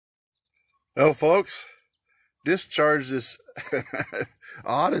Well, folks, discharge this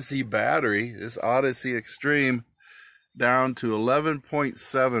Odyssey battery, this Odyssey Extreme, down to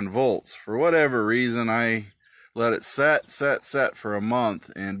 11.7 volts. For whatever reason, I let it set for a month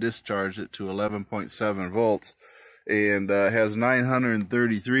and discharged it to 11.7 volts, and has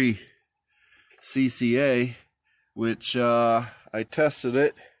 933 CCA, which I tested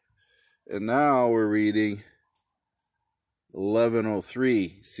it, and now we're reading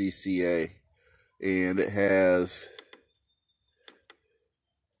 1103 CCA, and it has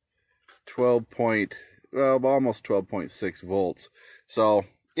almost 12.6 volts. So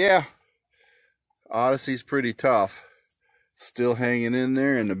yeah, Odyssey's pretty tough. Still hanging in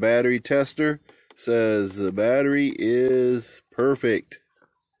there, and the battery tester says the battery is perfect,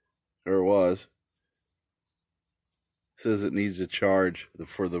 or was. Says it needs a charge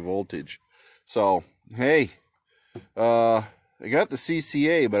for the voltage. So hey, I got the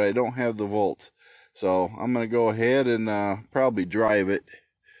CCA, but I don't have the volts. So I'm going to go ahead and probably drive it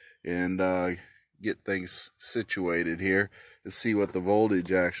and get things situated here and see what the voltage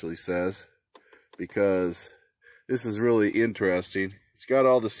actually says, because this is really interesting. It's got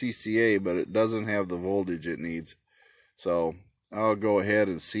all the CCA, but it doesn't have the voltage it needs. So I'll go ahead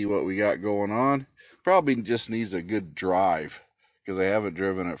and see what we got going on. Probably just needs a good drive, because I haven't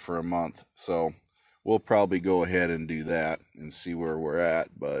driven it for a month. So we'll probably go ahead and do that and see where we're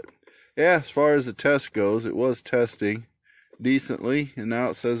at. But yeah, as far as the test goes, it was testing decently, and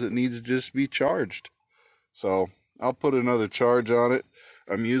now it says it needs to just be charged. So I'll put another charge on it.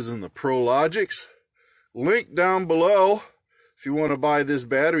 I'm using the ProLogix. Link down below if you want to buy this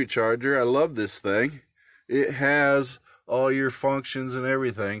battery charger. I love this thing. It has all your functions and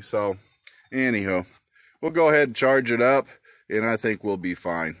everything. So anyhow, we'll go ahead and charge it up, and I think we'll be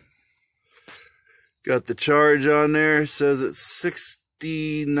fine. Got the charge on there. It says it's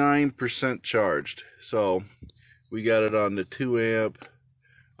 69% charged. So we got it on the 2 amp.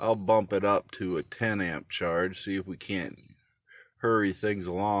 I'll bump it up to a 10 amp charge, see if we can't hurry things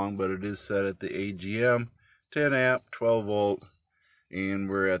along, but it is set at the AGM 10 amp 12 volt, and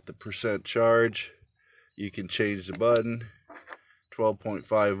we're at the percent charge. You can change the button.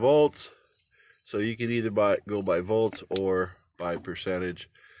 12.5 volts, so you can either go by volts or by percentage.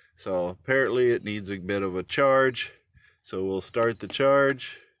 So apparently it needs a bit of a charge, so we'll start the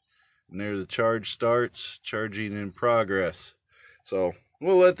charge, and there the charge starts. Charging in progress. So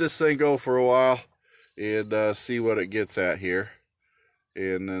we'll let this thing go for a while and see what it gets at here,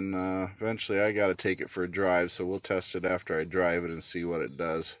 and then eventually I got to take it for a drive, so we'll test it after I drive it and see what it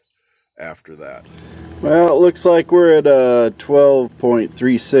does after that. Well, it looks like we're at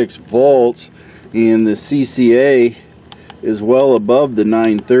 12.36 volts, and the CCA is well above the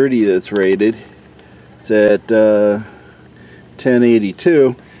 930 that's rated. It's at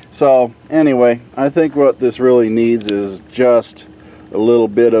 1082. So anyway, I think what this really needs is just a little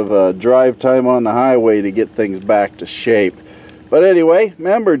bit of drive time on the highway to get things back to shape. But anyway,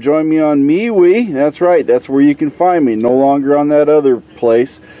 remember, join me on MeWe. That's right, that's where you can find me. No longer on that other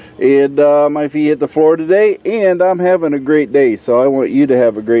place. And my feet hit the floor today, and I'm having a great day. So I want you to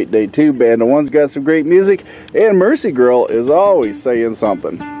have a great day too. Band of One's got some great music, and Mercy Girl is always saying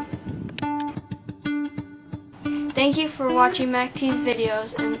something. Thank you for watching MacT's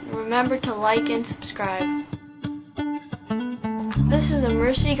videos, and remember to like and subscribe. This is a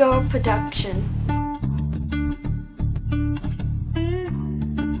Mercy Girl production.